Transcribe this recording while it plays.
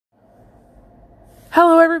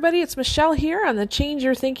Hello, everybody. It's Michelle here on the Change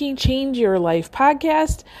Your Thinking, Change Your Life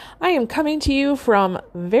podcast. I am coming to you from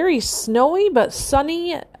very snowy but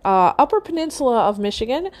sunny Upper Peninsula of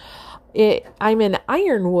Michigan. I'm in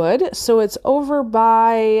Ironwood, so it's over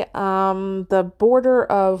by the border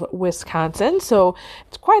of Wisconsin, so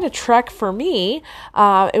it's quite a trek for me.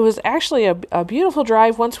 It was actually a beautiful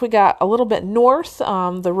drive. Once we got a little bit north,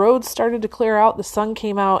 the roads started to clear out, the sun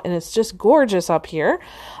came out, and it's just gorgeous up here.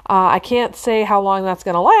 I can't say how long that's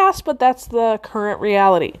going to last, but that's the current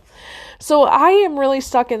reality. So I am really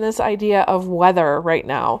stuck in this idea of weather right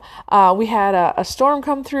now. We had a storm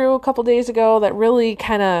come through a couple days ago that really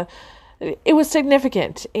it was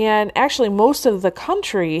significant, and actually most of the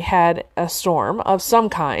country had a storm of some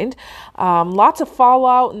kind. Lots of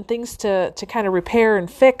fallout and things to kind of repair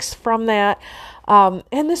and fix from that.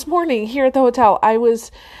 And this morning here at the hotel, I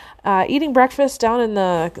was eating breakfast down in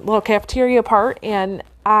the little cafeteria part, and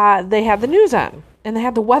they had the news on, and they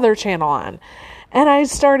had the Weather Channel on. And I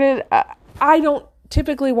started, I don't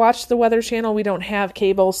typically watch the Weather Channel. We don't have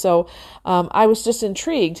cable, so I was just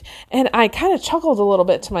intrigued. And I kind of chuckled a little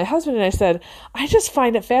bit to my husband, and I said, I just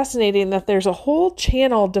find it fascinating that there's a whole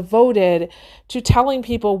channel devoted to telling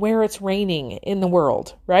people where it's raining in the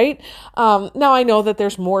world, right? Now, I know that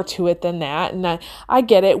there's more to it than that, and I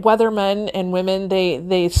get it. Weathermen and women,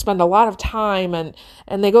 they spend a lot of time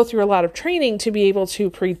and they go through a lot of training to be able to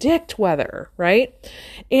predict weather, right?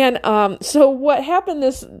 And so what happened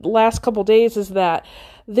this last couple days is that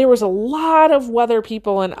there was a lot of weather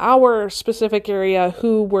people in our specific area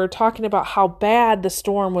who were talking about how bad the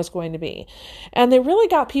storm was going to be. And they really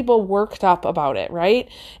got people worked up about it, right?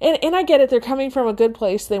 And I get it. They're coming from a good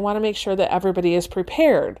place. They want to make sure that everybody is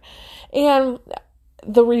prepared. And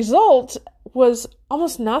the result was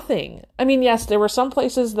almost nothing. I mean, yes, there were some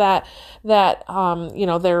places that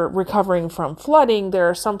they're recovering from flooding. There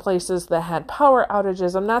are some places that had power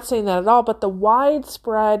outages. I'm not saying that at all, but the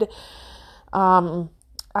widespread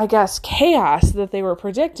chaos that they were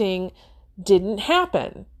predicting didn't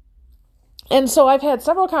happen. And so I've had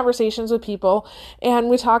several conversations with people, and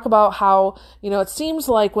we talk about how, it seems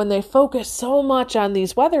like when they focus so much on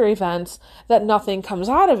these weather events that nothing comes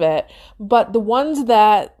out of it. But the ones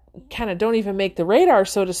that kind of don't even make the radar,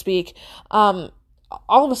 so to speak,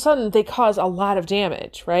 all of a sudden they cause a lot of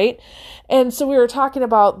damage, right? And so we were talking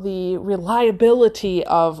about the reliability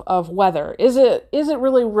of weather. Is it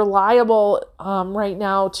really reliable right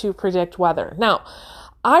now to predict weather? Now,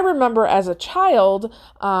 I remember as a child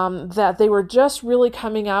that they were just really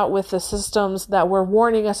coming out with the systems that were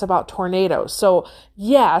warning us about tornadoes. So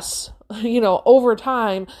yes, over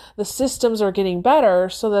time, the systems are getting better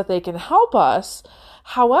so that they can help us.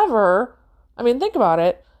 However, think about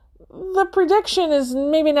it. The prediction is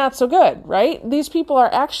maybe not so good, right? These people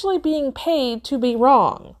are actually being paid to be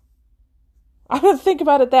wrong. I would think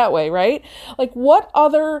about it that way, right? Like, what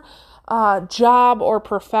other job or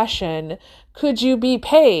profession could you be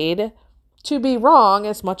paid to be wrong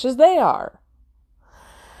as much as they are?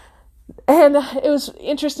 And it was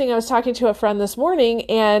interesting. I was talking to a friend this morning,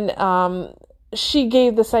 and she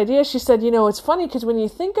gave this idea. She said, it's funny because when you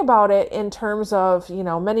think about it in terms of,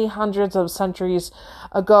 many hundreds of centuries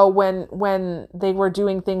ago when they were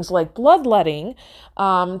doing things like bloodletting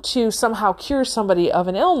to somehow cure somebody of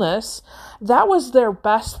an illness, that was their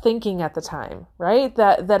best thinking at the time, right?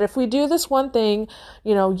 That if we do this one thing,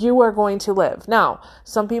 you are going to live. Now,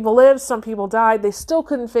 some people lived, some people died. They still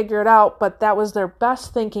couldn't figure it out, but that was their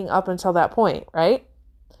best thinking up until that point, right?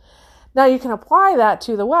 Now you can apply that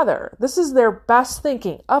to the weather. This is their best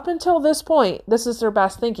thinking. Up until this point, this is their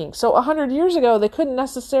best thinking. So 100 years ago, they couldn't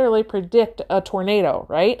necessarily predict a tornado,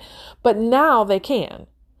 right? But now they can.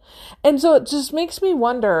 And so it just makes me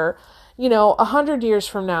wonder, 100 years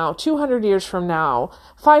from now, 200 years from now,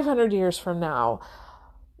 500 years from now,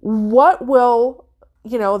 what will,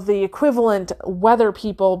 the equivalent weather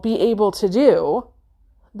people be able to do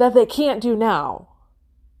that they can't do now?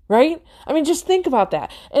 Right? Just think about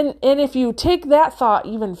that. And if you take that thought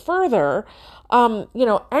even further,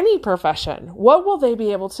 any profession, what will they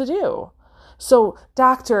be able to do? So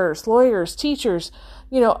doctors, lawyers, teachers,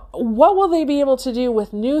 what will they be able to do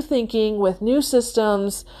with new thinking, with new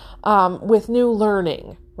systems, with new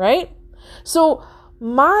learning, right? So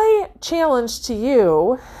my challenge to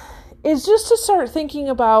you is just to start thinking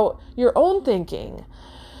about your own thinking.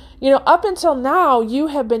 Up until now, you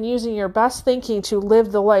have been using your best thinking to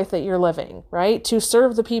live the life that you're living, right? To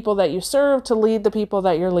serve the people that you serve, to lead the people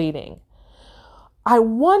that you're leading. I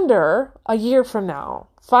wonder a year from now,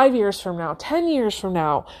 5 years from now, 10 years from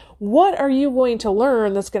now, what are you going to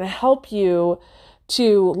learn that's going to help you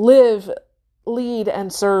to live, lead,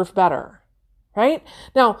 and serve better? right?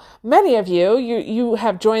 Now, many of you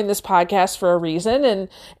have joined this podcast for a reason,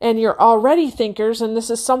 and you're already thinkers, and this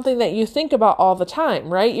is something that you think about all the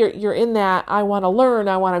time, right? You're in that I want to learn,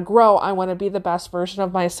 I want to grow, I want to be the best version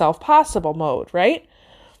of myself possible mode, right?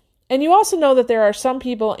 And you also know that there are some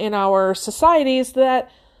people in our societies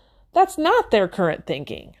that's not their current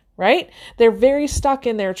thinking, right? They're very stuck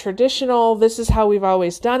in their traditional, this is how we've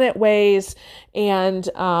always done it ways, and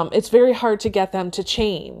it's very hard to get them to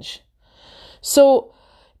change. So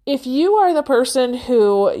if you are the person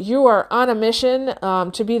who you are on a mission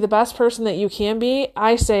to be the best person that you can be,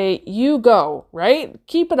 I say you go, right?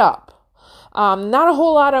 Keep it up. Not a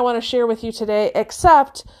whole lot I want to share with you today,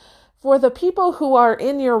 except for the people who are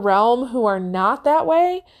in your realm who are not that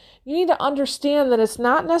way. You need to understand that it's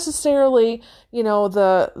not necessarily,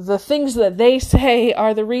 the things that they say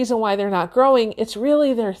are the reason why they're not growing. It's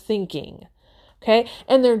really their thinking, okay?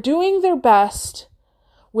 And they're doing their best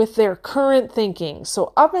with their current thinking.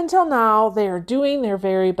 So up until now, they are doing their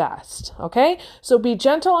very best, okay? So be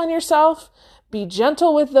gentle on yourself. Be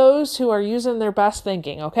gentle with those who are using their best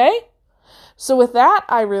thinking, okay? So with that,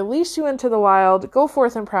 I release you into the wild. Go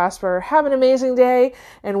forth and prosper. Have an amazing day.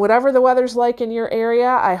 And whatever the weather's like in your area,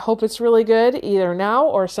 I hope it's really good, either now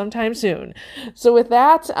or sometime soon. So with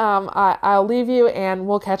that, I'll leave you and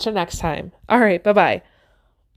we'll catch you next time. All right, bye-bye.